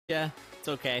Yeah, it's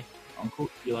okay. Uncle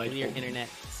Eli Your told me internet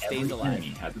stays every alive. enemy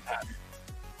has a pattern.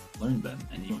 Learn them,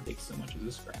 and you won't take so much as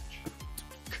a scratch.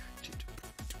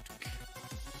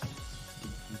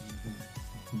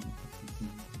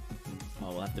 Oh,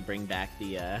 we'll have to bring back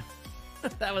the,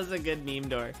 that was a good meme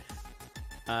door.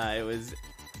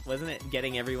 Wasn't it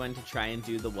getting everyone to try and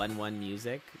do the 1-1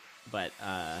 music, but,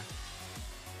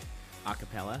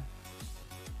 acapella?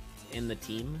 In the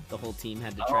team? The whole team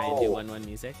had to try and do 1-1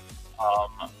 music?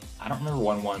 I don't remember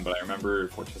 1-1, but I remember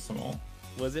Fortissimo.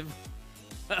 Was it?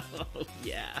 Oh,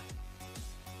 yeah.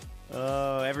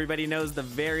 Oh, everybody knows the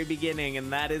very beginning,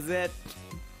 and that is it.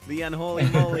 The Unholy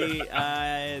Moly,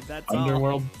 that's all.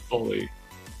 Underworld Bully.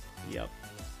 Yep.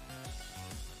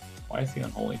 Why is he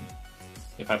unholy?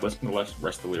 If I'd listened to the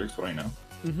rest of the lyrics, would I know?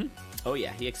 Mm-hmm. Oh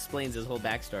yeah, he explains his whole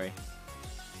backstory.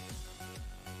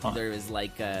 Huh. There was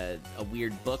like a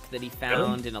weird book that he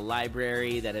found in a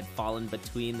library that had fallen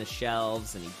between the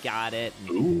shelves, and he got it. And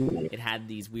Ooh. it had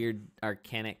these weird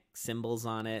arcanic symbols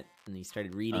on it, and he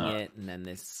started reading it, and then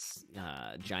this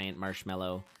giant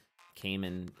marshmallow came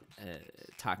and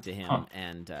talked to him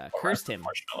and cursed him.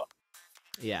 Marshmallow.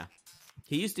 Yeah.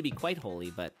 He used to be quite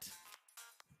holy, but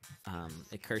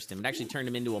it cursed him. It actually turned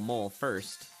him into a mole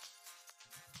first.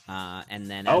 And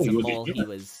then as a mole, he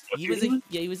was a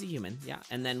human, yeah.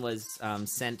 And then was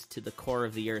sent to the core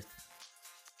of the earth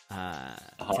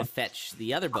to fetch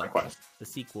the other book, the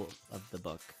sequel of the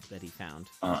book that he found.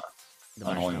 The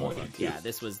marshmallow book. Yeah,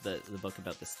 this was the book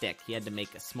about the stick. He had to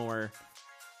make a s'more.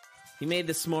 He made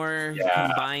the s'more,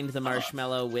 combined the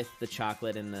marshmallow with the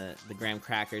chocolate and the graham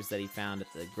crackers that he found at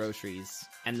the groceries,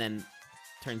 and then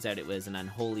turns out it was an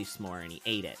unholy s'more, and he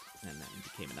ate it, and then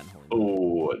became an unholy.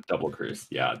 Oh, double curse!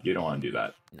 Yeah, you don't want to do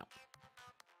that. No.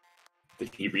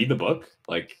 Did he read the book?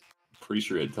 Like, pretty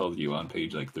sure it tells you on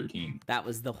page like 13. That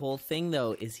was the whole thing,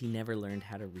 though, is he never learned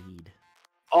how to read.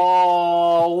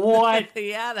 Oh, what?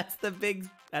 Yeah, that's the big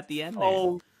at the end. There.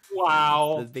 Oh,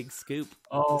 wow! The big scoop.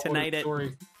 Oh, tonight at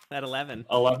 11.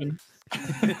 11.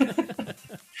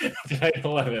 Tonight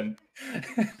 11.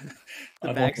 The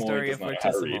backstory of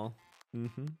Fortissimo.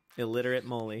 Mm-hmm. Illiterate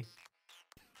Moly.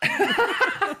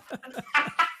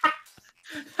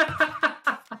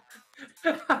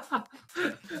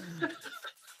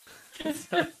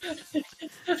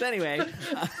 So anyway,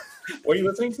 what are you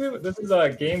listening to? This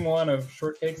is game 1 of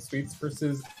Shortcakesweets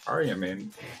versus AriaMain.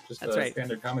 Just that's right.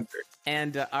 Standard commentary.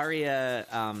 And Aria,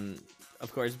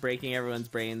 of course, breaking everyone's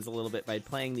brains a little bit by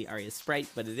playing the Aria sprite,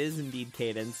 but it is indeed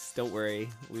Cadence. Don't worry,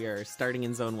 we are starting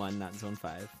in Zone 1, not Zone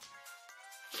 5.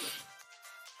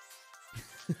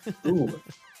 Ooh,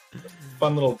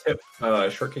 fun little tip.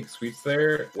 Shortcakesweets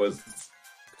there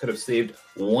could have saved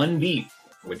 1 beat,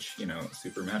 which, you know,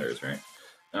 super matters, right?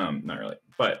 Not really.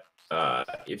 But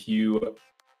if you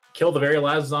kill the very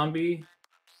last zombie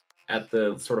at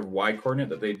the sort of Y coordinate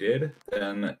that they did,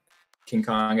 then King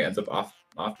Kong ends up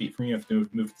offbeat from you. You have to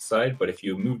move to the side. But if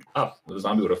you moved up, the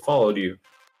zombie would have followed you,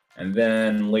 and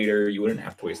then later you wouldn't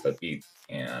have to waste that beat,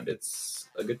 and it's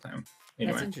a good time.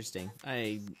 Anyway. That's interesting.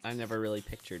 I never really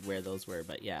pictured where those were,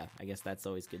 but yeah, I guess that's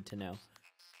always good to know,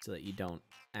 so that you don't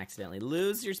accidentally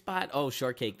lose your spot. Oh,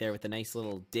 Shortcake there with a nice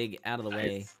little dig out of the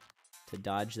way to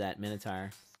dodge that Minotaur.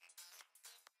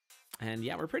 And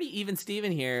yeah, we're pretty even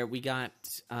Steven here. We got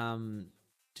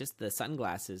just the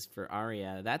sunglasses for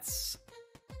Aria. That's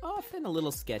often a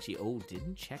little sketchy. Oh,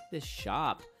 didn't check this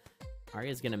shop.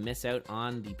 Aria's gonna miss out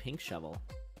on the pink shovel.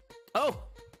 Oh,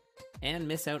 and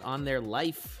miss out on their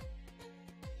life.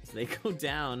 So they go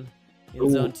down in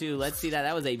Zone 2. Let's see that.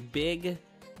 That was a big...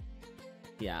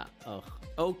 Yeah.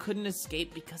 Oh, couldn't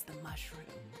escape because the mushroom.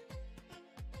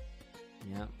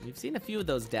 Yeah, we've seen a few of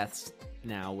those deaths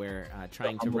now where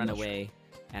trying to run away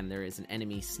and there is an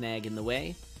enemy snag in the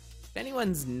way. If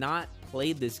anyone's not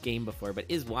played this game before but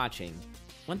is watching,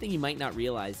 one thing you might not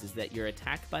realize is that your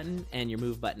attack button and your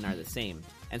move button are the same.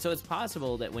 And so it's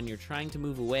possible that when you're trying to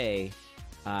move away,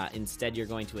 instead you're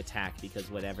going to attack because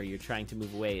whatever you're trying to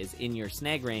move away is in your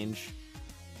snag range.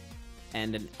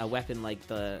 And a weapon like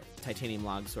the titanium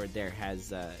longsword there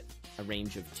has a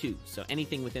range of 2. So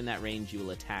anything within that range you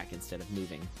will attack instead of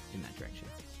moving in that direction.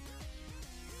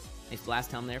 Nice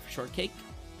blast helm there for Shortcake.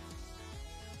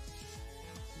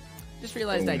 Just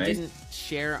realized I didn't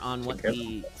share on what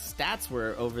the stats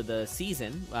were over the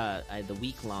season, the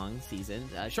week-long season.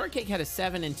 Shortcake had a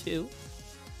 7-2.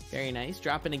 Very nice.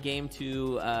 Dropping a game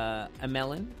to a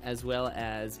Melon as well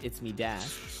as It's Me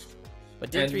Dash.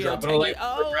 But did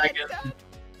 3-0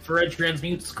 for a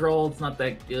transmute scroll, it's not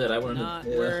that good. I wouldn't. Not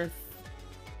worth.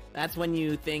 That's when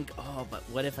you think, oh, but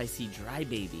what if I see Dry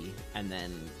Baby, and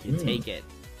then you take it,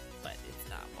 but it's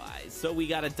not wise. So we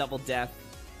got a double death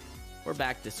we're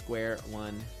back to square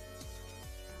one.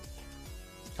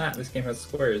 Ah, this game has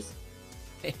squares.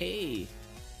 Hey,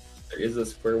 There is a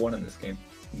square one in this game.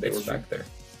 They It's were true. back there.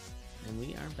 and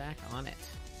we are back on it.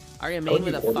 How AriaMain would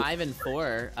with you a order 5 and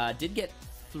 4 did get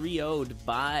 3-0'd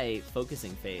by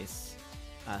Focusing Face,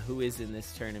 who is in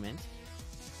this tournament.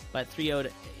 But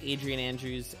 3-0'd Adrian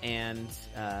Andrews and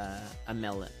a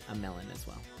melon as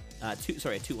well. A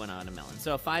 2-1 on a melon.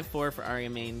 So a 5-4 for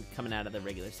AriaMain coming out of the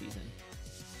regular season.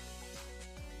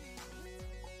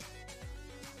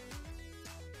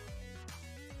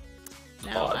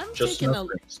 Now I'm just taking enough a.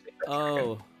 for me.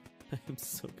 Oh, I'm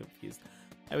so confused.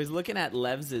 I was looking at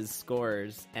Levs'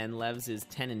 scores, and Levs is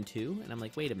 10 and 2, and I'm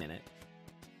like, wait a minute,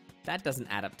 that doesn't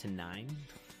add up to 9.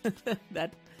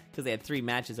 That because they had 3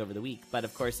 matches over the week, but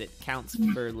of course it counts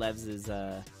for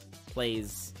Levs'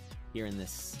 plays here in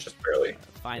this Just barely.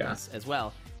 finals as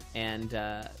well. And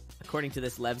according to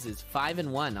this, Levs is 5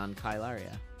 and 1 on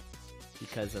Kylaria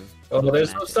because of. Oh, there's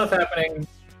some matches. stuff happening.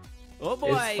 Oh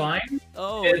boy! It's fine.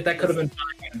 Oh, That could have been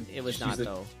fine. It was She's not a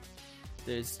though.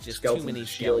 There's just skeleton too many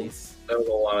shield. skellies. There was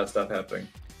a lot of stuff happening.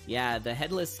 Yeah, the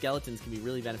headless skeletons can be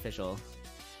really beneficial,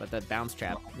 but the bounce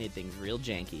trap made things real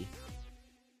janky.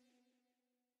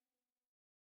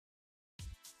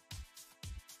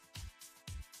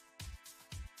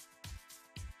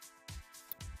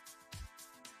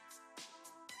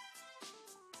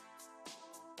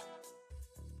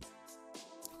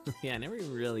 Yeah, I never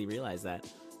even really realized that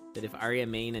if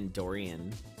AriaMain and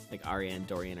Dorian, like Aria and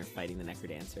Dorian, are fighting the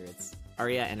Necrodancer, it's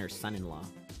Aria and her son-in-law.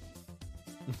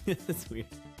 That's weird.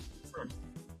 I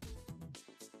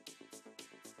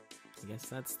guess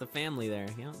that's the family there.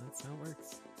 Yeah, that's how it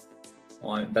works.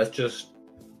 Well, that's just.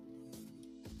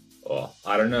 Oh,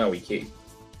 I don't know. I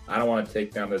don't want to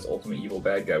take down this ultimate evil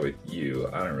bad guy with you.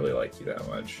 I don't really like you that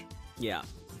much. Yeah.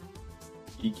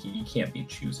 You can't be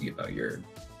choosy about your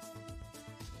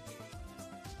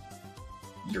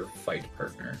fight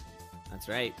partner. That's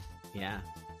right. Yeah.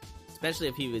 Especially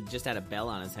if he would just had a bell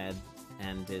on his head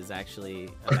and is actually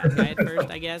a bad guy at first,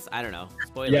 I guess. I don't know.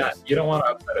 Spoilers. Yeah, you don't want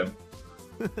to upset him.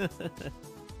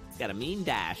 He's got a mean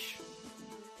dash.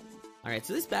 All right,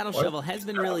 so this battle What? shovel has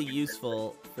been really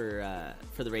useful for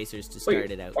the racers to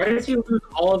start it out. Why does he lose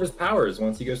all of his powers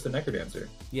once he goes to Necrodancer?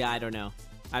 Yeah, I don't know.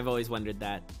 I've always wondered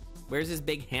that. Where's his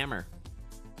big hammer?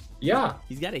 Yeah.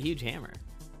 He's got a huge hammer.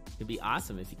 It'd be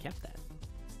awesome if he kept that.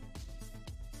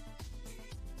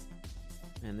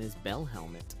 And this bell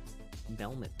helmet.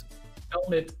 Belmet.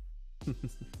 Belmet.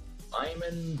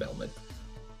 Simon Belmet.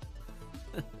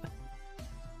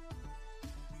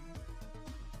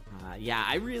 Yeah,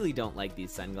 I really don't like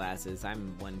these sunglasses.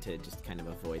 I'm one to just kind of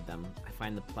avoid them. I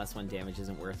find the +1 damage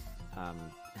isn't worth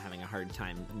having a hard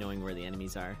time knowing where the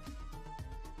enemies are.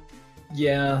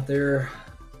 Yeah, Or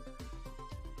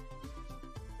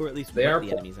at least they what are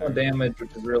the enemies more are. damage,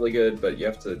 which is really good, but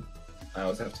I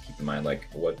always have to keep in mind, like,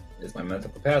 what is my mental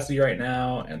capacity right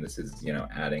now? And this is,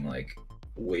 adding, like,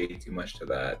 way too much to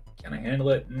that. Can I handle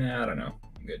it? Nah, I don't know.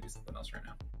 I'm gonna do something else right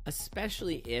now.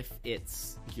 Especially if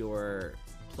it's your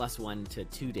 +1 to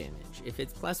 2 damage. If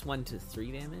it's +1 to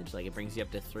 3 damage, like it brings you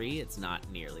up to 3, it's not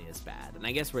nearly as bad. And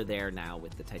I guess we're there now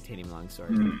with the Titanium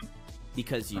Longsword.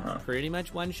 Because you pretty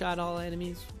much one-shot all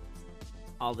enemies.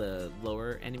 All the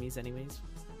lower enemies anyways.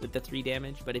 With the 3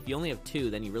 damage. But if you only have 2,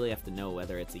 then you really have to know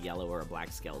whether it's a yellow or a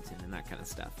black skeleton and that kind of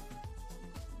stuff.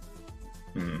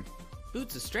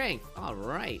 Boots of Strength. All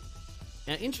right.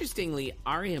 Now, interestingly,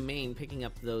 AriaMain picking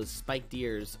up those spiked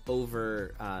ears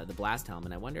over the Blast Helm,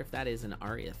 and I wonder if that is an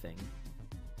Aria thing.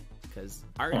 Because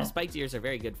spiked ears are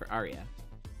very good for Aria,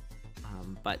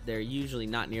 but they're usually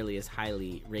not nearly as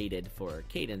highly rated for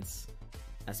Cadence,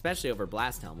 especially over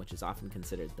Blast Helm, which is often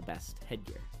considered the best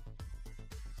headgear.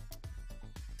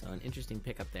 So an interesting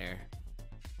pickup there.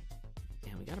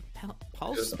 And we got a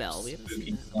pulse spell. We haven't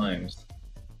seen that. Slimes.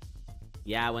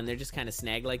 Yeah, when they're just kind of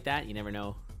snagged like that, you never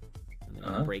know. And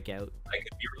then break out. I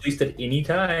could be released at any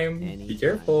time. Be Anytime.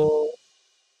 careful.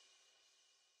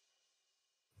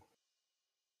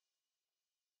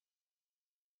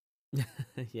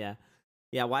 Yeah.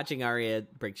 Yeah, watching Aria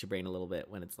breaks your brain a little bit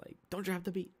when it's like, don't drop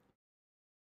the beat.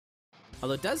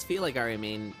 Although it does feel like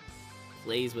AriaMain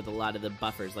plays with a lot of the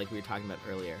buffers like we were talking about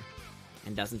earlier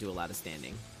and doesn't do a lot of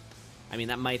standing. I mean,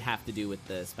 that might have to do with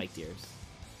the spiked ears.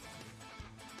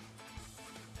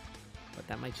 But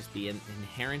that might just be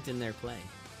inherent in their play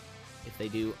if they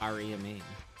do AriaMain.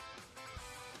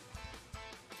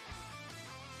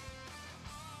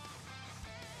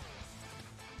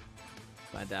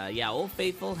 But yeah, Old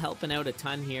Faithful helping out a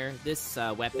ton here. This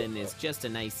weapon is just a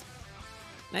nice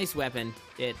weapon.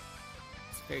 It's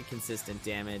very consistent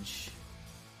damage.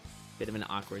 Bit of an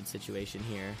awkward situation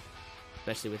here.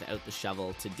 especially without the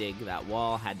shovel to dig that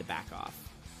wall, had to back off.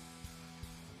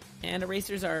 And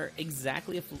erasers are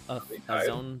exactly a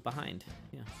zone behind.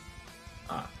 Yeah.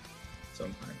 Ah,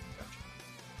 zone behind.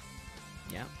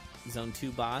 Gotcha. Yeah. Zone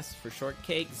 2 boss for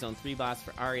Shortcake. Zone 3 boss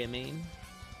for AriaMain.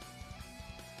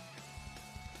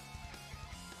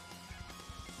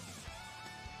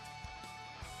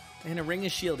 And a Ring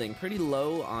of Shielding. Pretty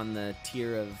low on the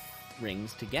tier of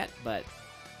rings to get, but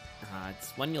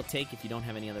it's one you'll take if you don't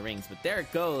have any other rings. But there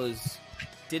it goes.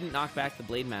 Didn't knock back the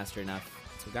Blade Master enough,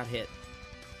 so got hit.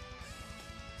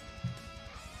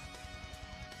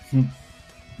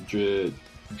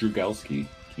 Drugalski,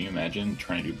 can you imagine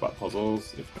trying to do butt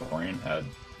puzzles if Dorian had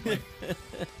like,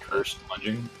 cursed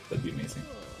lunging? That'd be amazing.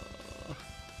 Oh.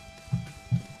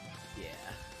 Yeah.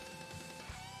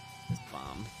 This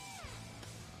bomb.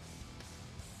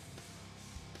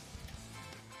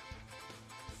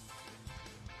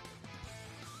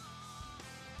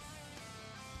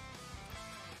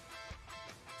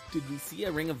 Did we see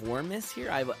a Ring of War miss here?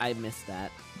 I missed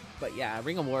that. But yeah,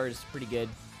 Ring of War is pretty good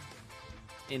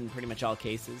in pretty much all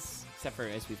cases. Except for,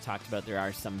 as we've talked about, there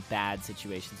are some bad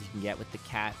situations you can get with the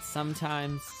cat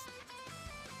sometimes.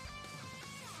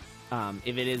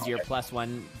 If it is your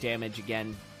 +1 damage,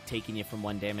 again, taking you from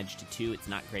 1 damage to 2, it's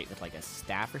not great with like a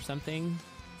staff or something.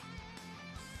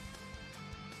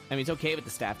 I mean, it's okay with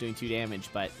the staff doing 2 damage,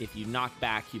 but if you knock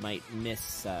back, you might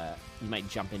miss, you might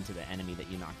jump into the enemy that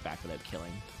you knocked back without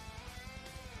killing.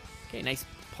 Okay, nice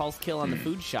pulse kill on the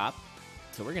food shop.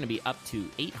 So we're going to be up to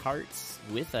 8 hearts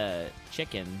with a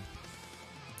chicken.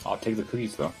 I'll take the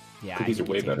cookies, though. Yeah, cookies are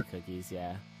way better. Cookies,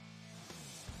 yeah.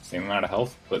 Same amount of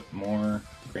health, but more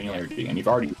granularity. And you've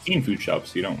already seen food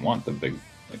shops, so you don't want the big...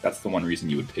 Like, that's the one reason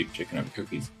you would take chicken over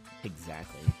cookies.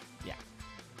 Exactly, yeah.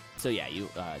 So yeah, you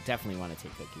definitely want to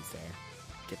take cookies there.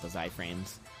 Get those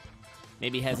iframes.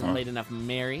 Maybe hasn't played enough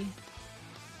Mary.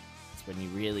 That's when you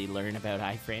really learn about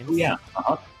iframes. Yeah,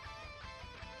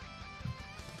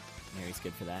 Mary's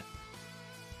good for that.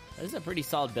 This is a pretty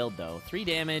solid build, though. 3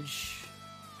 damage,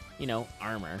 you know,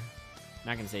 armor. I'm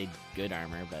not going to say good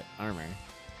armor, but armor.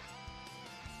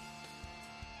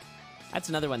 That's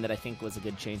another one that I think was a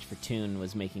good change for Toon,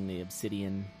 was making the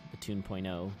Obsidian, the Toon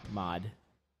 0.0 mod,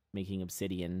 making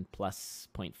Obsidian plus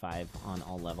 0.5 on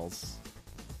all levels.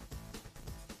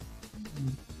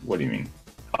 What do you mean?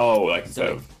 Oh, like instead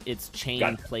of... It's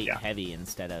chain plate heavy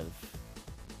instead of...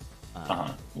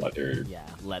 leather. Yeah,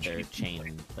 leather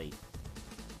chain plate.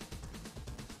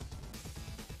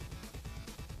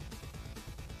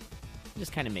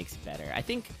 Just kind of makes it better. I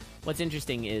think what's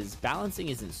interesting is balancing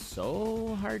isn't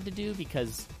so hard to do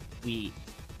because we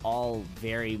all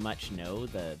very much know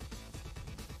the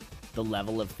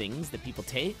level of things that people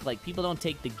take. Like, people don't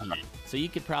take the gi, so you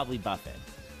could probably buff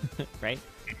it, right?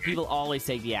 People always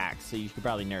take the axe, so you could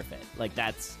probably nerf it. Like,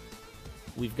 that's...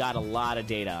 We've got a lot of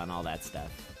data on all that stuff.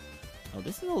 Oh,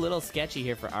 this is a little sketchy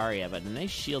here for Aria, but a nice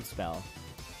shield spell.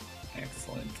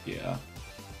 Excellent, yeah.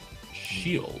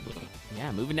 Shield.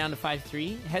 Yeah, moving down to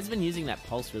 5-3. Has been using that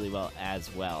pulse really well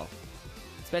as well.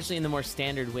 Especially in the more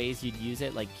standard ways you'd use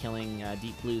it, like killing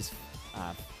Deep Blues...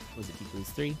 was it Deep Blues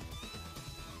 3?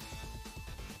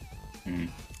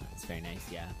 That's very nice,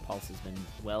 yeah. Pulse has been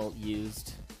well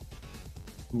used.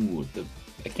 Ooh,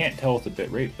 I can't tell with the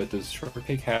bit rate, but does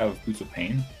Shortcake have Boots of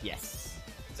Pain? Yes.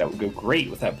 That would go great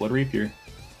with that Blood Rapier.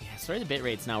 Yeah, sorry the bit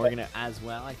rates now. We're going to as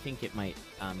well. I think it might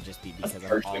just be because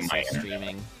I'm also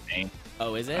streaming.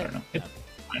 Oh, is it? I don't know. It's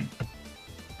fine.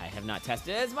 I have not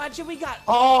tested as much, and we got...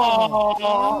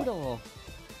 Oh! Brutal.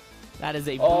 That is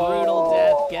a brutal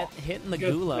death. Get hit in the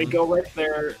Golem. They go right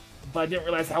there, but I didn't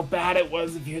realize how bad it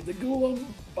was if you hit the Golem.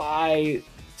 Bye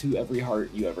to every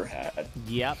heart you ever had.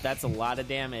 Yep, that's a lot of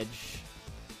damage.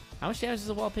 How much damage does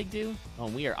a wall pig do? Oh,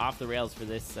 we are off the rails for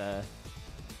this...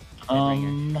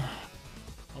 Oh,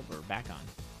 we're back on.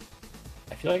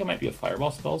 I feel like it might be a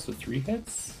fireball spell, so 3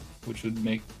 hits, which would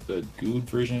make the good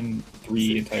version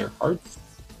 3 entire hearts.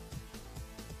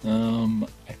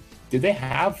 Did they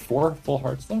have 4 full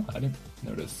hearts though? I didn't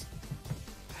notice.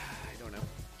 I don't know.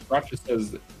 Rock just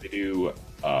says they do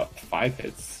 5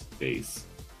 hits base.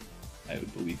 I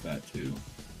would believe that too.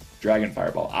 Dragon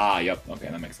fireball. Ah, yep. Okay,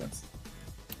 that makes sense.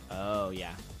 Oh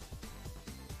yeah.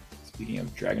 Speaking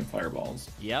of dragon fireballs.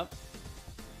 Yep.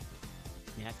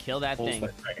 Yeah, kill that thing.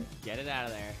 Get it out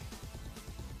of there.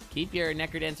 Keep your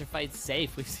Necrodancer fights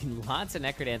safe. We've seen lots of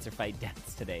Necrodancer fight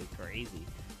deaths today. Crazy.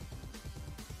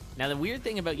 Now, the weird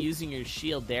thing about using your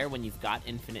shield there when you've got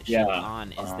infinite shield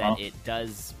on is that it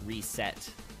does reset,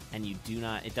 and you do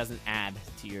not... It doesn't add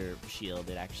to your shield.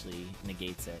 It actually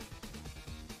negates it.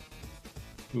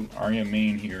 Ooh,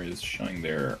 AriaMain here is showing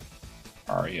their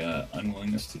Aria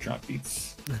unwillingness to drop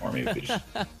beats, or maybe they just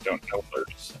don't know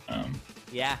lures.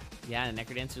 Yeah,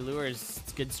 Necrodancer lures.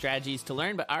 It's good strategies to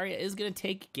learn, but Aria is going to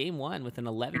take game 1 with an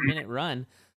 11-minute run.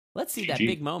 Let's see that GG.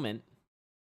 big moment.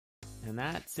 And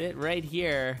that's it right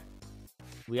here.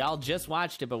 We all just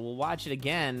watched it, but we'll watch it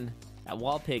again. That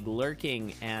Wallpig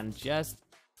lurking and just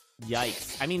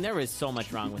yikes. I mean, there was so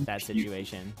much wrong with that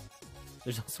situation.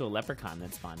 There's also a leprechaun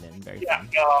that spawned in. Very fun.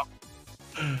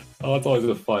 Oh, it's always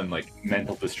a fun, like,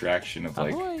 mental distraction of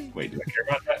like, Ahoy. wait, do I care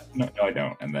about that? No, I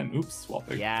don't. And then, oops,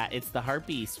 Wallpig. Yeah, it's the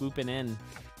harpy swooping in.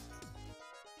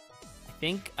 I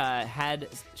think had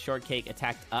Shortcake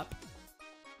attacked up,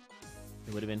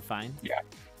 it would have been fine. Yeah.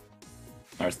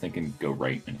 I was thinking go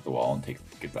right into the wall and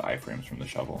get the iframes from the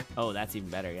shovel. Oh, that's even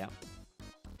better, yeah.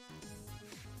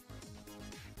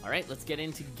 All right, let's get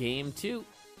into game 2.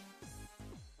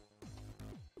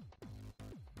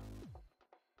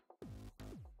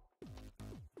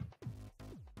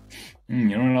 You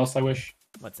know what else I wish?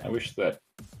 What's that? I wish that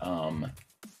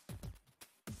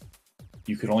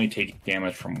you could only take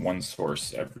damage from one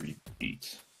source every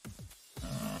beat.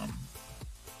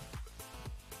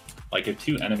 Like if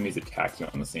 2 enemies attack you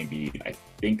on the same beat, I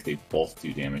think they both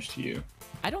do damage to you.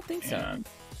 I don't think so. And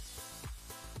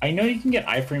I know you can get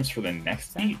iframes for the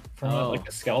next beat from like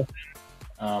a skeleton.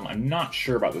 I'm not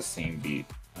sure about the same beat.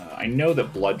 I know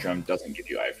that Blood Drum doesn't give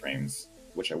you iframes,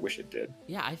 which I wish it did.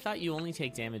 Yeah, I thought you only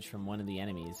take damage from one of the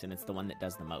enemies, and it's the one that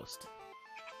does the most.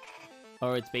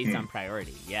 Or it's based on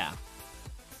priority, yeah.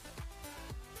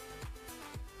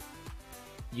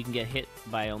 You can get hit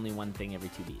by only one thing every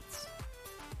 2 beats.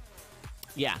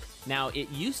 Yeah, now it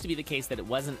used to be the case that it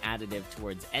wasn't additive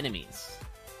towards enemies.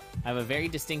 I have a very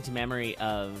distinct memory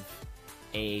of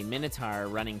a Minotaur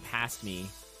running past me,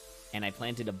 and I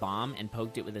planted a bomb and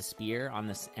poked it with a spear on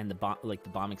this, and the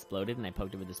bomb exploded, and I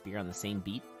poked it with a spear on the same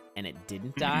beat, and it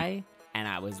didn't die, and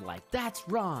I was like, "That's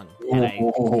wrong." And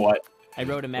I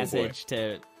wrote a message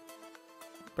to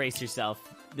brace yourself.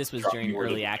 This was during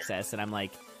early access, and I'm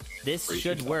like, "This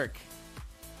should work,"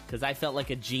 because I felt like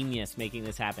a genius making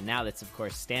this happen. Now that's of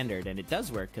course standard, and it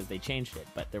does work because they changed it.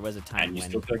 But there was a time and you when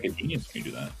still feel like a genius when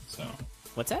you do that. So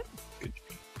what's that? Good.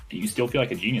 You still feel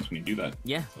like a genius when you do that.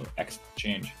 Yeah. So excellent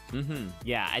change.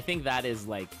 Yeah, I think that is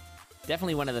like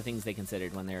definitely one of the things they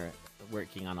considered when they're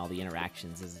working on all the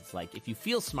interactions. Is it's like if you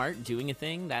feel smart doing a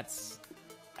thing, that's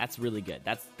really good.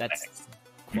 That's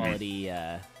quality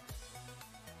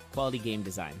quality game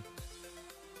design.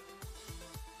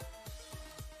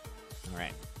 All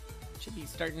right, should be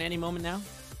starting any moment now.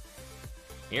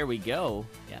 Here we go.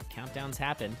 Yeah, countdowns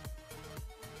happened.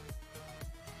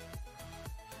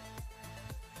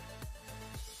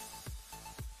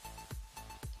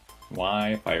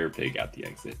 Why Fire Pig at the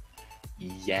exit?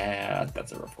 Yeah,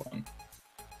 that's a rough one.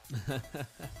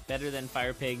 Better than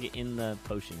Fire Pig in the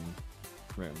potion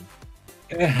room.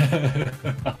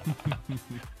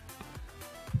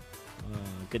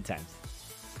 Good times.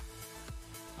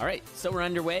 All right, so we're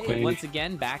underway. Once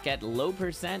again, back at low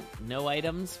percent, no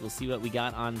items. We'll see what we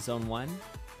got on Zone 1.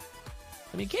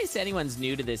 I mean, in case anyone's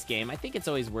new to this game, I think it's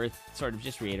always worth sort of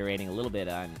just reiterating a little bit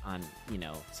on you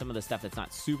know, some of the stuff that's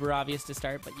not super obvious to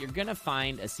start, but you're going to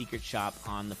find a secret shop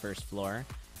on the first floor.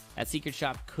 That secret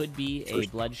shop could be a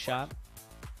blood shop,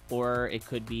 or it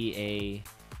could be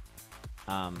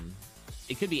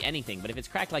it could be anything, but if it's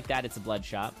cracked like that, it's a blood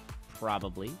shop,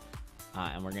 probably.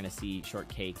 And we're going to see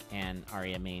Shortcake and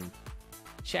AriaMain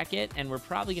check it, and we're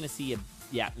probably going to see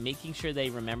making sure they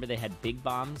remember they had big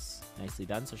bombs. Nicely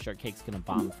done. So Shortcake's going to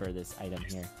bomb for this item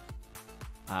here.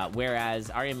 Whereas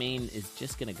AriaMain is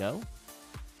just going to go.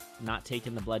 Not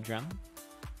taking the blood drum.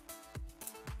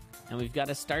 And we've got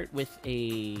to start with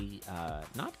a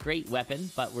not great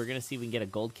weapon, but we're going to see if we can get a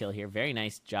gold kill here. Very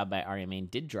nice job by AriaMain.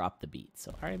 Did drop the beat.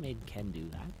 So AriaMain can do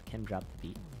that. Can drop the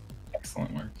beat.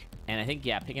 Excellent work. And I think,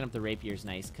 picking up the rapier is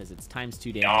nice because it's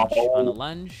 ×2 damage on a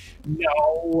lunge.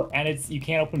 No, and you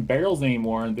can't open barrels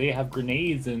anymore, and they have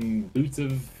grenades and boots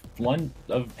of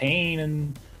pain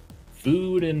and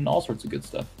food and all sorts of good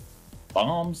stuff.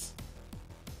 Bombs.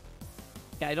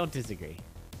 Yeah, I don't disagree.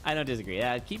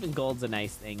 Keeping gold's a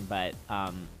nice thing, but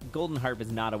Golden Harp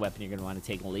is not a weapon you're going to want to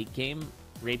take in late game.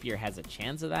 Rapier has a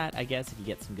chance of that, I guess, if you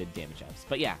get some good damage ups.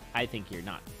 But yeah, I think you're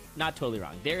not totally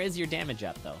wrong. There is your damage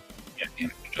up, though. Yeah,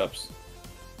 damage ups.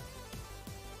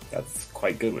 That's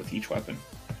quite good with each weapon.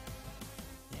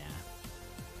 Yeah.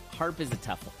 Harp is a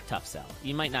tough sell.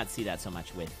 You might not see that so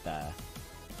much with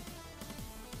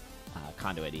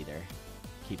Conduit either,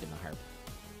 keeping the Harp.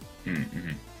 Mm-hmm.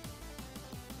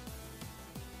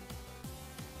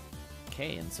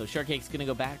 Okay, and so Shortcake's going to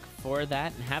go back for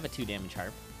that and have a 2 damage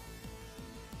Harp.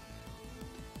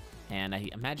 And I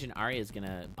imagine Aria's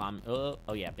gonna bomb.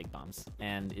 Oh yeah, big bombs.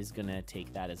 And is gonna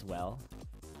take that as well.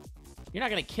 You're not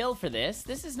gonna kill for this.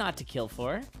 This is not to kill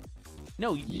for.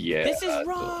 No, Yeah, this is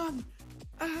wrong.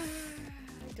 I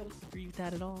don't agree with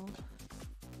that at all.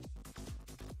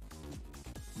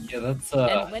 Yeah, that's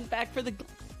And went back for the.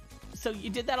 So you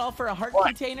did that all for a heart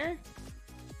container?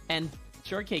 And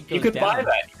Shortcake goes you could down. buy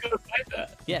that. You could have bought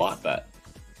that. Yes. Bought that.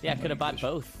 Yeah, could have bought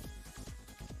both.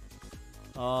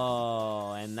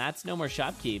 Oh, and that's no more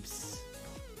shopkeeps.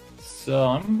 So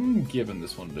I'm giving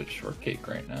this one to Shortcake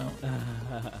right now.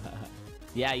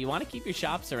 Yeah, you want to keep your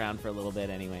shops around for a little bit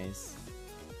anyways.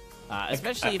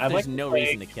 Especially if I there's like no to play-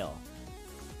 reason to kill.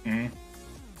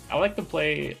 I like to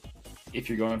play if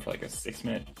you're going for like a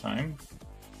 6-minute time,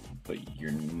 but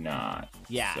you're not.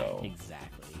 Yeah, So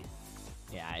exactly.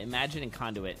 Yeah, imagine in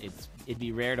Conduit, it'd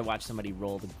be rare to watch somebody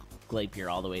roll the Glapier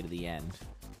all the way to the end.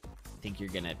 I think you're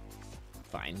gonna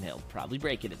find they'll probably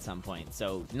break it at some point.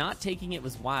 So not taking it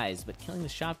was wise, but killing the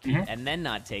shopkeep and then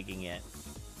not taking it,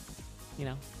 you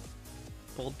know,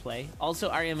 bold play. Also,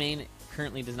 AriaMain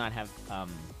currently does not have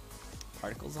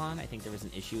particles on. I think there was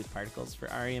an issue with particles for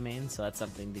AriaMain, so that's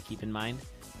something to keep in mind.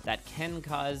 That can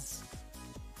cause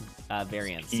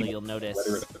variance. So you'll notice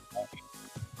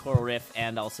Coral Reef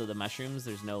and also the mushrooms,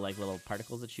 there's no like little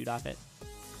particles that shoot off it.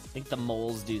 I think the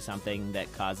moles do something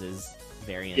that causes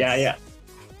variance. yeah.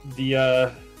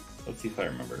 The let's see if I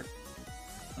remember.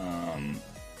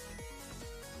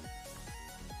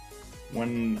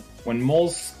 When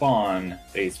moles spawn,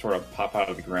 they sort of pop out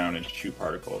of the ground and shoot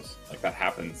particles. Like that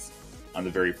happens on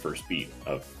the very first beat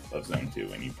of Zone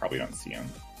 2, and you probably don't see them.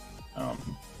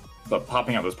 But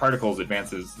popping out those particles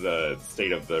advances the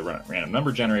state of the random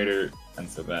number generator, and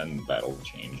so then that'll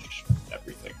change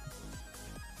everything.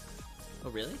 Oh,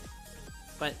 really?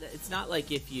 But it's not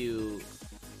like if you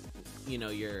know,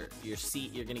 your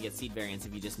seed, you're gonna get seed variance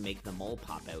if you just make the mole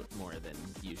pop out more than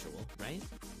usual, right?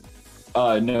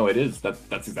 No, it is.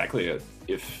 That's exactly it.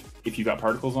 If you got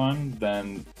particles on,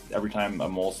 then every time a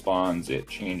mole spawns, it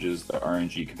changes the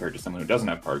RNG compared to someone who doesn't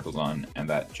have particles on, and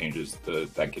that changes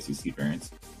that gives you seed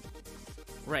variance.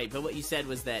 Right, but what you said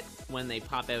was that when they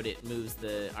pop out, it moves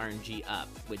the RNG up,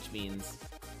 which means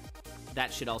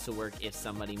that should also work if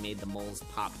somebody made the moles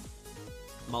pop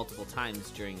multiple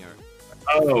times during your...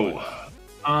 Well,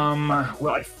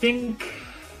 I think...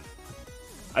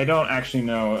 I don't actually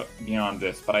know beyond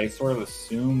this, but I sort of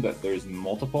assume that there's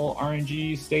multiple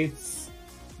RNG states,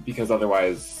 because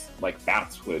otherwise, like,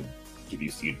 bats would give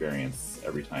you seed variance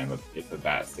every time if the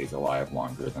bat stays alive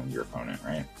longer than your opponent,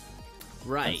 right?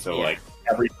 Right. And so, yeah. like,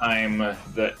 every time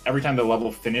the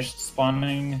level finished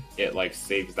spawning, it like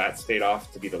saves that state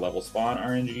off to be the level spawn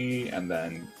RNG, and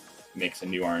then makes a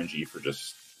new RNG for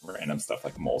just random stuff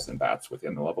like moles and bats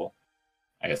within the level.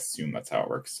 I assume that's how it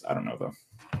works. I don't know though.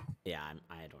 Yeah,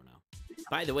 I don't know.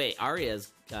 By the way,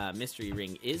 Aria's mystery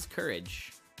ring is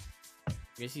courage. You're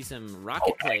gonna see some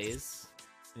rocket plays.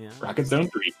 Yeah. Rocket Zone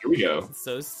 3, here we go.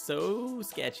 So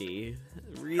sketchy.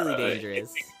 Really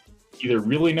dangerous. Either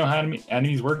really know how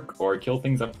enemies work or kill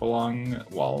things up along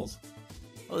walls.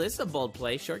 Oh, this is a bold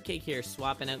play. Shortcake here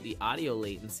swapping out the audio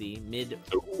latency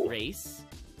mid-race.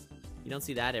 You don't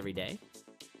see that every day.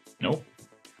 Nope.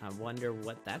 I wonder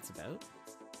what that's about.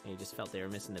 They just felt they were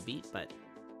missing the beat, but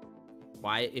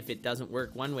why, if it doesn't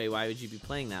work one way, why would you be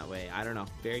playing that way? I don't know.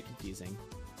 Very confusing.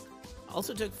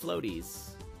 Also took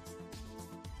floaties.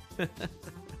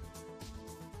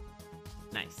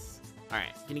 Nice.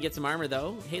 Alright, gonna get some armor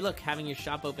though. Hey look, having your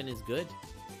shop open is good.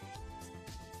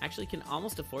 Actually can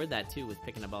almost afford that too with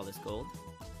picking up all this gold.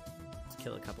 Let's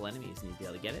kill a couple enemies and you'll be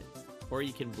able to get it. Or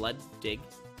you can blood dig,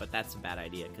 but that's a bad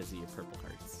idea because of your purple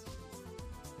hearts.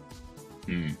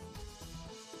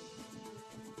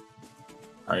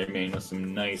 AriaMain with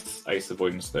some nice ice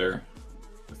avoidance there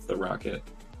with the rocket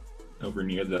over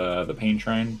near the pain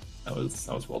shrine. That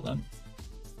was well done.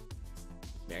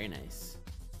 Very nice.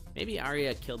 Maybe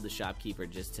Aria killed the shopkeeper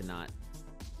just to not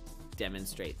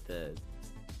demonstrate the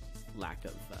lack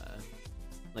of,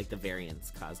 like the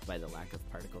variance caused by the lack of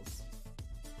particles.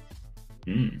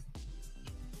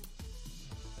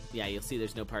 Yeah, you'll see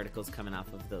there's no particles coming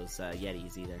off of those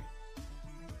Yetis either.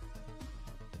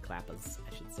 The Klappas,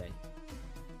 I should say.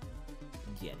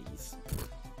 Yetis.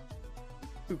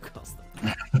 Who calls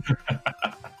them?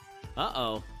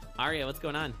 Uh-oh. Aria, what's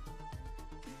going on?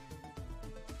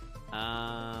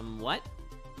 What?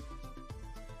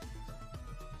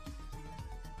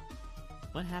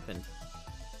 What happened?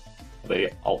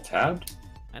 They alt-tabbed?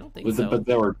 I don't think so. But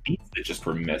there were beats that just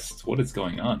were missed. What is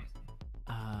going on?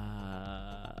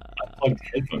 Unplugged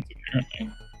headphones,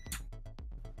 apparently.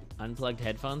 Unplugged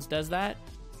headphones does that?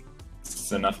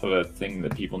 it's enough of a thing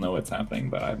that people know it's happening,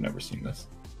 but I've never seen this.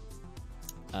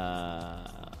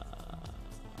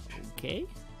 Okay.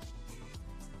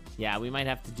 Yeah, we might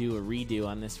have to do a redo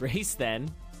on this race then.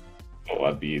 Oh,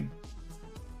 that'd be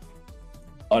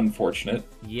unfortunate.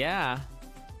 Yeah.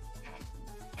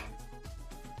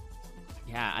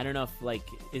 Yeah, I don't know if, like,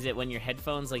 is it when your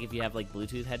headphones, like, if you have, like,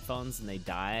 Bluetooth headphones and they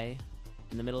die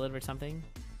in the middle of it or something?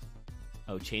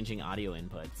 Oh, changing audio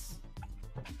inputs.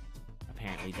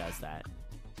 Apparently does that.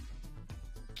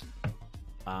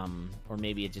 Or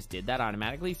maybe it just did that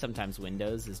automatically. Sometimes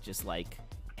Windows is just like,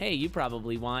 hey, you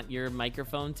probably want your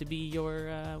microphone to be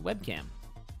your webcam.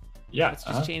 Yeah. Let's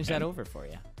just change that over for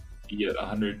you. You get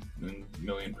 100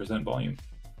 million% volume.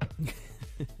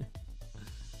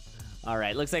 All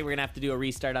right, looks like we're gonna have to do a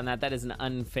restart on that. That is an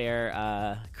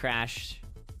unfair crash.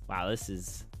 Wow, this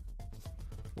is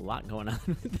a lot going on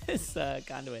with this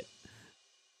conduit.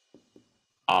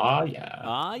 Ah, yeah.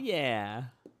 Ah, yeah.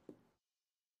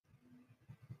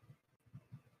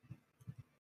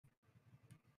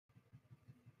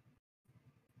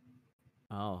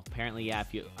 Oh, apparently, yeah,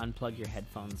 if you unplug your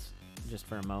headphones just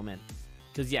for a moment.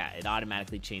 Because, yeah, it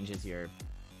automatically changes your...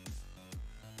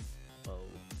 Oh.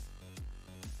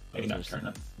 Hey,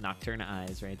 Nocturna. Nocturna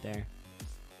eyes right there.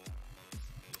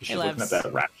 Is she looking at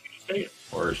that rat she just ate,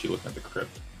 or is she looking at the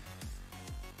crypt?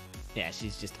 Yeah,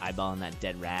 she's just eyeballing that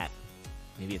dead rat.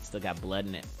 Maybe it's still got blood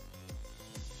in it.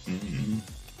 Mm-hmm.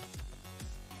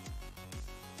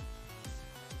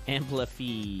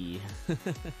 Amplify.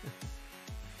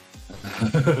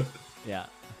 Yeah.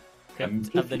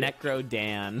 Crypt of the Necro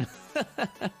Dan.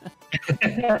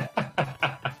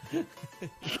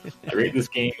 I rate this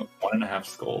game 1.5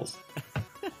 skulls.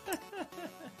 Necro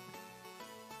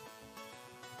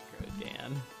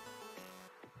Dan.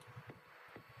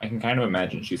 I can kind of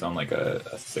imagine she's on like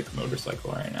a sick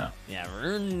motorcycle right now. Yeah,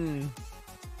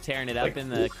 tearing it Like, up in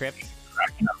the crypt.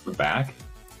 Cracking up the back.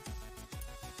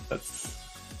 That's,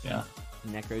 yeah.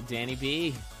 Necro Danny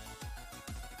B.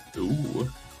 Ooh.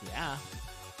 Yeah.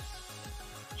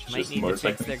 She's Might just need to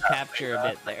fix motorcycling their fast capture a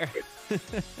like bit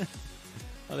there.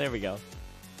 Oh, there we go.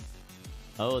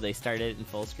 Oh, they started it in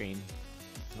full screen.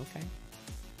 Okay.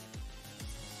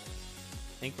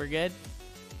 Think we're good?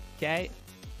 Okay.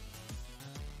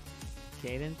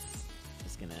 Cadence.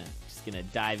 Just gonna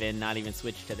dive in, not even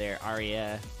switch to their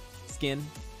Aria skin.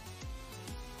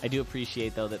 I do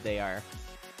appreciate though that they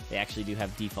actually do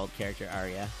have default character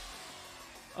Aria.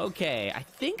 Okay, I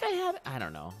think I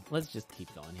don't know. Let's just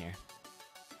keep going here.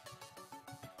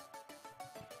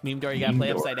 Meme Door, you gotta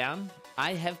play upside down?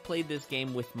 I have played this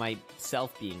game with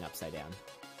myself being upside down.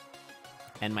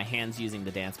 And my hands using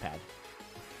the dance pad.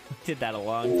 Did that a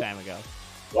long time ago.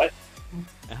 What?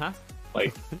 Uh-huh.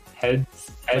 Like, head.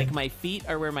 Like my feet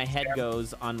are where my head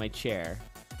goes on my chair.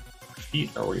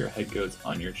 Feet are where your head goes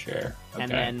on your chair. Okay.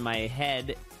 And then my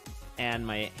head and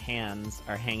my hands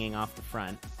are hanging off the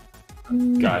front. Gotcha.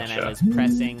 And then I was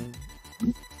pressing...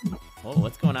 Oh,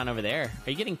 what's going on over there? Are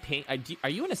you getting ping? Are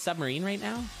you in a submarine right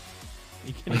now? Are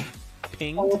you getting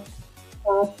pinged?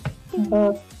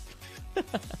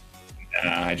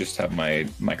 I just have my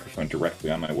microphone directly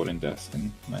on my wooden desk,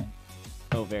 and my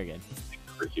Oh, very good.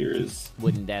 over here is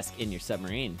Wooden desk in your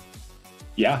submarine.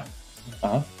 yeah.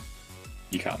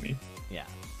 You caught me. Yeah.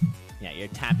 Yeah, you're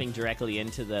tapping directly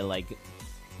into the, like,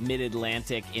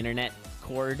 mid-Atlantic internet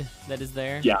cord that is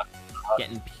there. Yeah.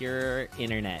 Getting pure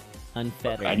internet.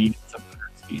 Unfettered. I need some better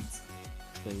speeds.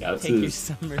 So Yeah, this take your is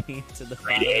submarine to the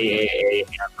Great bottom. AAA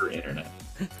for internet.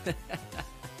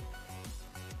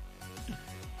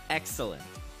 Excellent.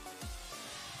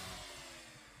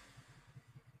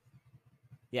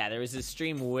 Yeah, there was this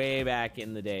stream way back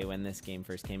in the day when this game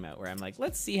first came out where I'm like,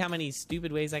 let's see how many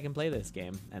stupid ways I can play this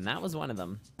game. And that was one of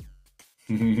them.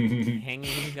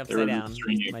 Hanging upside down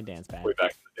with my dance pad. Way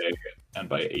back in the day, and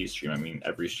by a stream, I mean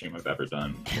every stream I've ever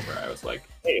done, where I was like,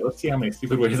 hey, let's see how many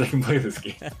stupid ways I can play this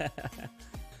game.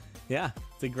 Yeah,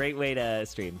 it's a great way to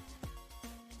stream.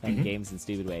 Playing games in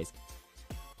stupid ways.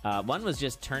 One was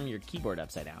just turn your keyboard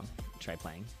upside down. Try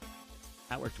playing.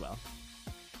 That worked well.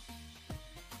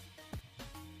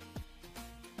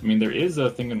 I mean, there is a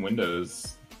thing in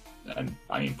Windows, and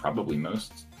I mean, probably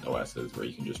most OSs, where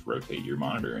you can just rotate your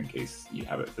monitor in case you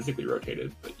have it physically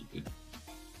rotated, but you could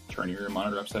turn your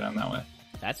monitor upside down that way.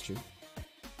 That's true.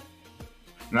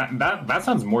 And that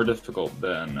sounds more difficult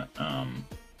than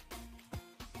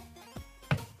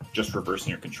just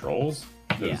reversing your controls,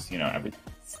 because you know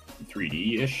everything's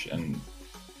 3D-ish, and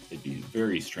it'd be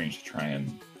very strange to try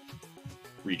and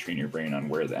retrain your brain on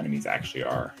where the enemies actually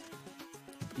are.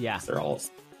 Yeah. They're all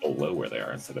below where they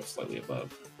are instead of slightly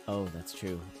above. Oh, that's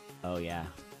true. Oh, yeah.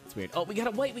 It's weird. Oh, we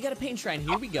got a pain shrine.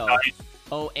 Here we go.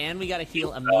 Oh, and we got to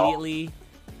heal immediately.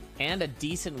 And a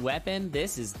decent weapon.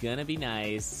 This is gonna be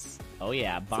nice. Oh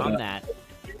yeah, bomb that.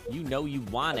 You know you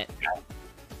want it.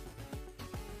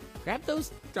 Grab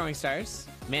those throwing stars.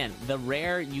 Man, the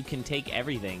rare, you can take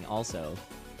everything also.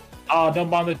 Oh, don't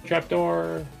bomb the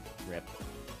trapdoor. Rip.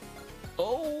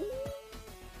 Oh,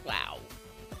 wow.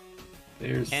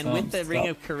 There's and with the Ring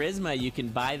of Charisma, you can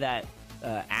buy that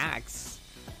axe.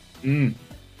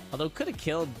 Although could have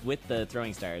killed with the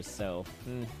throwing stars, so.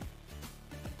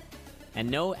 And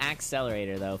no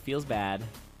accelerator though, feels bad.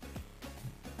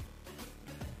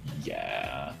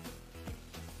 Yeah.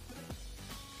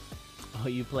 Oh,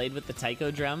 you played with the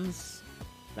taiko drums?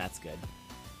 That's good.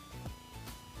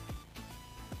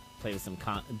 Play with some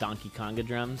Donkey Konga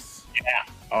drums. Yeah.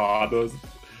 Oh, those.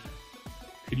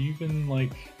 Could you even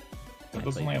like?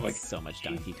 Those only have like so much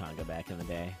Donkey Konga back in the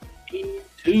day.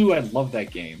 Two, I love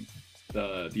that game.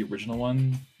 The original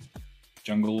one,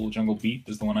 Jungle Beat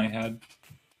is the one I had.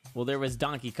 Well, there was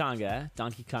Donkey Konga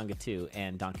 2,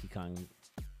 and Donkey Kong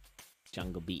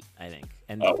Jungle Beat, I think.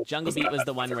 And Jungle Beat was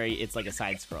the one where it's like a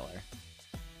side scroller.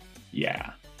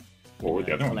 Yeah. What were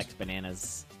the other ones? Collect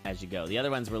bananas as you go. The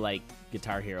other ones were like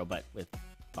Guitar Hero, but with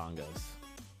bongos.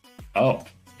 Oh,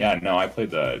 yeah. No, I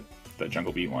played the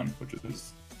Jungle Beat one, which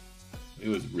was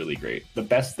really great. The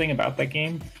best thing about that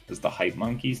game is the hype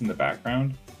monkeys in the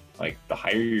background. Like the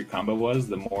higher your combo was,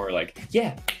 the more like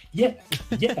yeah.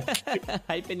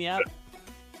 Hyping you up.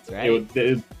 That's right.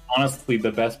 It was honestly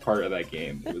the best part of that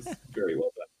game. It was very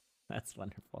well done. That's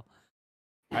wonderful.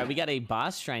 All right, we got a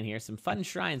boss shrine here. Some fun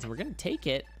shrines. We're going to take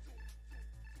it.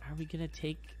 Are we going to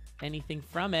take anything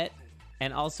from it?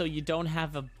 And also, you don't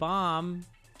have a bomb.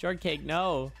 Shortcake,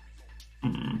 no.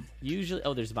 Usually...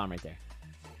 Oh, there's a bomb right there.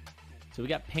 So we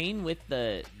got pain with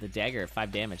the dagger,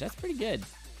 5 damage. That's pretty good.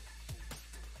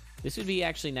 This would be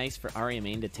actually nice for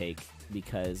AriaMain to take,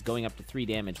 because going up to 3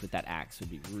 damage with that axe would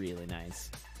be really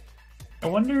nice. I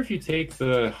wonder if you take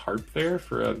the harp there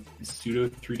for a pseudo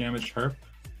 3 damage harp.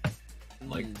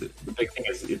 Like the big thing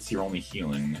is it's your only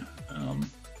healing.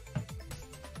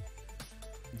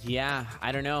 Yeah,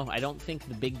 I don't know. I don't think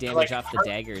the big damage off the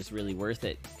dagger is really worth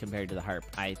it compared to the harp.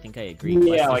 I think I agree.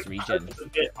 Yeah, like regen. It's a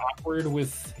bit awkward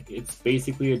with it's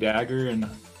basically a dagger and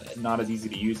not as easy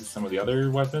to use as some of the other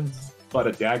weapons. But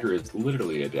a dagger is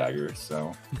literally a dagger,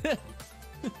 so.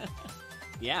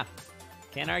 Yeah,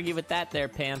 can't argue with that there,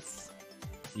 Pants.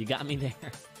 You got me there.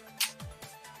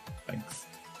 Thanks.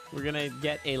 We're gonna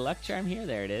get a luck charm here.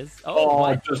 There it is. Oh,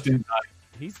 I just didn't die.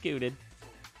 He's scooted.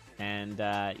 And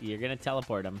you're gonna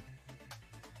teleport him.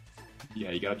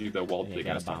 Yeah, you gotta do the wall dig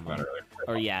I was talking about earlier.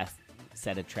 Or yeah,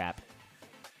 set a trap.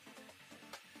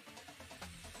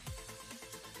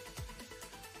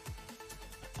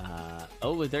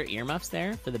 Oh, was there earmuffs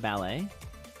there for the ballet?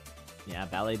 Yeah,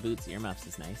 ballet boots, earmuffs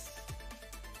is nice.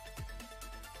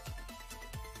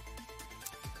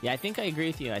 Yeah, I think I agree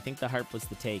with you. I think the harp was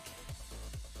the take.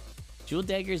 Jewel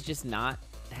Dagger is just not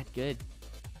that good.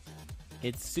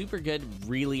 It's super good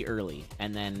really early,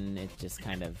 and then it just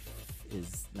kind of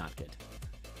is not good.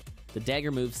 The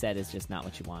dagger moveset is just not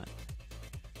what you want.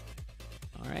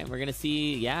 All right, we're going to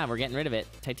see... Yeah, we're getting rid of it.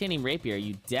 Titanium Rapier,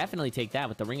 you definitely take that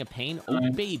with the Ring of Pain.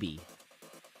 Oh, baby.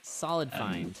 Solid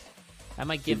find. That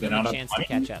might give them a chance to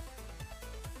catch up.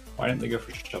 Why didn't they go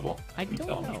for shovel? I don't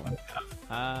know.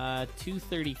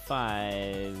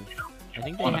 235. I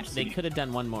think they could have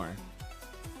done one more.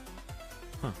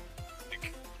 Huh.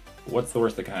 What's the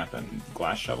worst that can happen?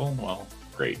 Glass shovel? Well,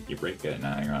 great. You break it, and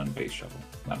now you're on base shovel.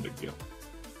 Not a big deal.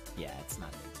 Yeah, it's not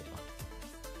a big deal.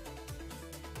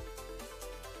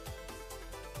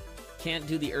 Can't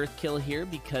do the earth kill here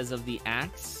because of the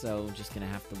axe, so just gonna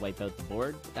have to wipe out the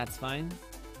board. That's fine.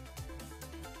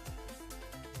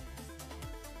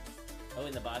 Oh,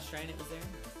 in the boss shrine it was there?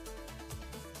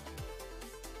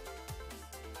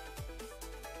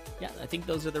 Yeah, I think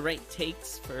those are the right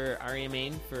takes for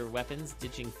AriaMain for weapons,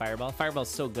 ditching Fireball. Fireball's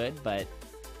so good, but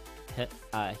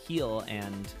heal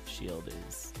and shield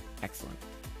is excellent.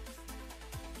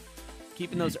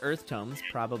 Keeping those Earth Tomes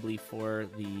probably for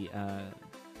the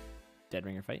Dead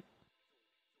Ringer fight.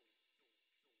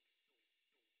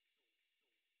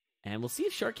 And we'll see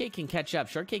if Shortcake can catch up.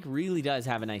 Shortcake really does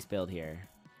have a nice build here.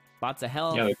 Lots of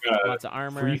health, lots of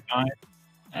armor. 3-5,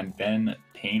 and then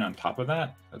pain on top of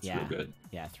that. That's real good.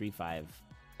 Yeah, 3-5.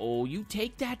 Oh, you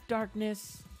take that,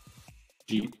 Darkness.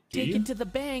 Take it to the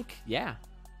bank. Yeah.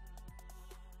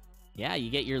 Yeah, you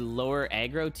get your lower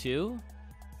aggro too.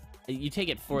 You take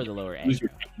it for the lower aggro. Lose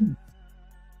your pain.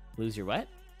 Lose your what?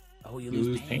 Oh, you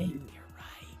lose pain. You're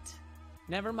right.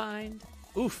 Never mind.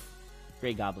 Oof.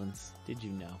 Grey Goblins. Did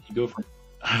you know? You go from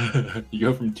You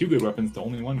go from 2 good weapons to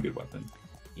only 1 good weapon.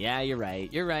 Yeah, you're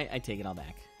right. You're right. I take it all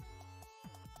back.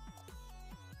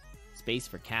 Space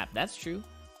for Cap. That's true.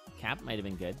 Cap might have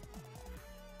been good.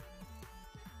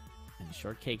 And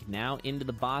Shortcake now into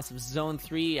the boss of Zone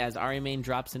 3 as AriaMain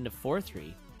drops into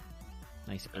 4-3.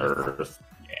 Nice Earth.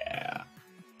 Yeah.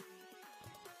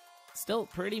 Still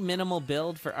pretty minimal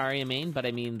build for AriaMain, but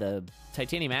I mean, the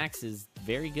Titanium Axe is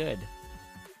very good.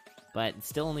 But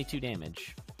still only 2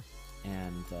 damage.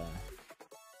 And,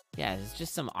 yeah, there's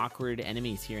just some awkward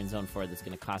enemies here in Zone 4 that's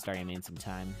going to cost AriaMain some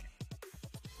time.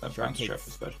 That bounce trap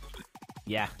especially.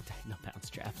 Yeah, no bounce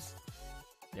traps.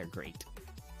 They're great.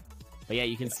 But yeah,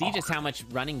 you can see just how much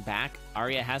running back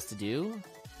Aria has to do.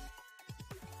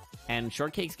 And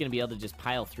Shortcake's going to be able to just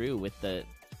pile through with the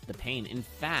pain. In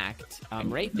fact,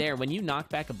 right there, when you knock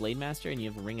back a Blade Master and you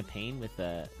have a Ring of Pain with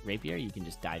a Rapier, you can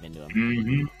just dive into him.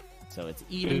 Mm-hmm. So it's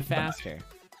even faster.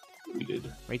 We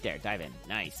did. Right there, dive in.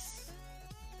 Nice.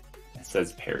 It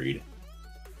says parried.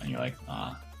 And you're like,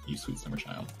 ah, you sweet summer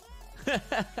child.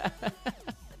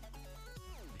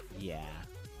 Yeah,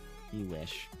 you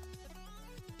wish.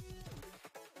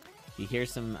 You hear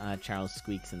some Charles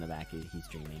squeaks in the back. He's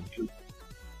dreaming.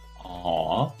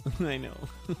 Aww. I know.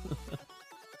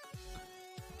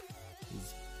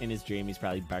 In his dream, he's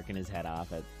probably barking his head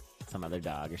off at some other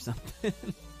dog or something.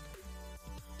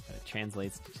 But it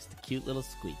translates to just a cute little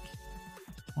squeak.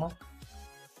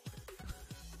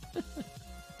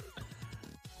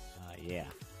 Yeah.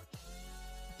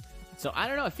 So I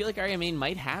don't know. I feel like AriaMain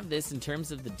might have this in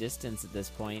terms of the distance at this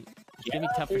point. It's gonna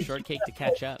be tough for Shortcake to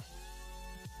catch up.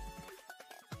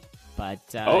 But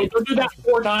don't do that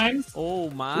 4 times.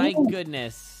 Oh my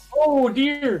goodness! Oh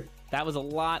dear! That was a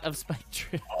lot of spike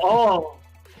trip. Oh,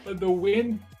 the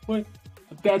wind! What?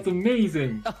 That's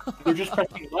amazing. They're just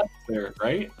pressing left there,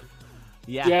 right?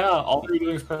 Yeah. Yeah. All they're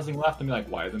doing is pressing left, and be like,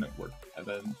 "Why isn't it working?" And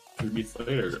then 3 beats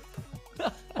later,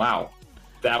 wow,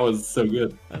 that was so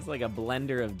good. That's like a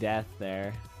blender of death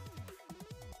there.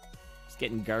 Just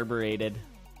getting garburated.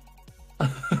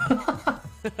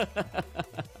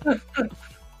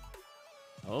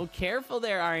 Oh, careful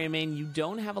there, AriaMain. You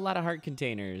don't have a lot of heart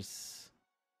containers.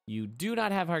 You do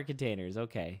not have heart containers.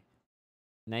 Okay.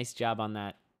 Nice job on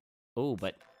that. Oh,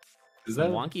 but Is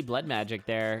some that wonky blood magic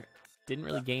there. Didn't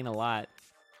really gain a lot.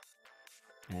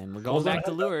 And we're going back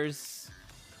to lures.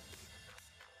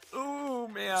 Oh,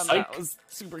 man. That was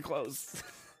super close.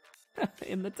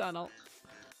 In the tunnel.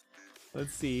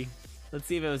 Let's see. Let's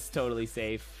see if it was totally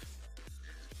safe.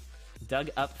 Dug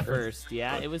up first.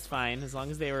 Yeah, it was fine as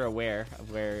long as they were aware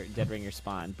of where Deadringer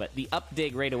spawned. But the up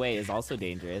dig right away is also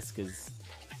dangerous because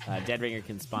Deadringer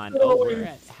can spawn. Oh, we're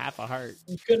at half a heart.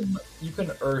 You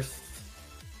can earth.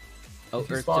 Oh,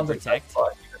 earth to protect.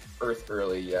 Earth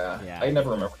early, yeah. Yeah. I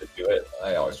never remember to do it.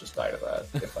 I always just die to that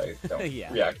if I don't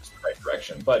Yeah. react to the right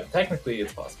direction. But technically,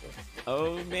 it's possible.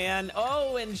 Oh man!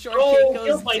 Oh, and Shortcake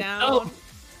goes down.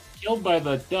 Killed by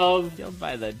the dove. Killed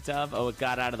by the dove. Oh, it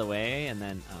got out of the way, and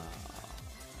then.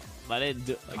 But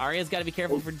Aria's got to be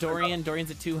careful for Dorian.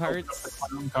 Dorian's at 2 hearts.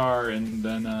 Clown car, and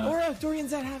then.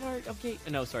 Dorian's at half heart. Okay.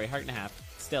 No, sorry, heart and a half.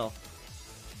 Still.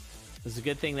 It's a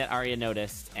good thing that Aria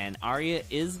noticed, and Aria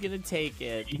is gonna take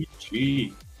it.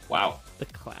 GG. Wow. The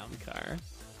clown car.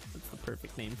 That's the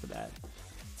perfect name for that.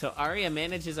 So Aria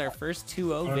manages our first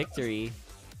 2-0 victory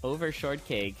over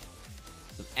Shortcake.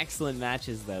 Some excellent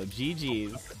matches, though.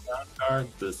 GG's. The clown car,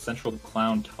 the central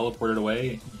clown teleported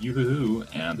away. Yoo-hoo-hoo.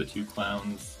 And the 2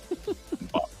 clowns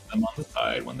bopped them on the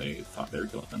side when they thought they were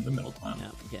killing the middle clown.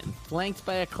 Yeah, getting flanked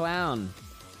by a clown.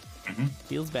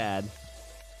 Feels bad.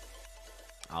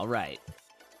 All right.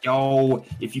 Yo,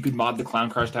 if you could mod the clown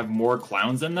cars to have more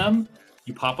clowns in them,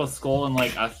 you pop a skull and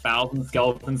like 1,000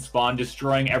 skeletons spawn,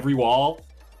 destroying every wall.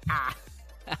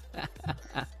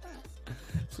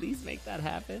 Please make that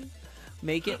happen.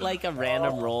 Make it like a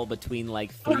random roll between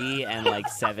like 3 and like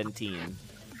 17.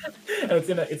 And it's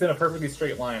in a perfectly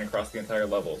straight line across the entire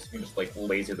level, so you can just like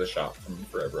laser the shot from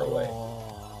forever away.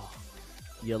 Oh,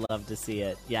 you'll love to see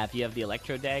it. Yeah, if you have the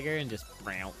electro dagger and just.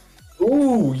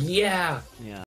 Ooh, yeah. Yeah.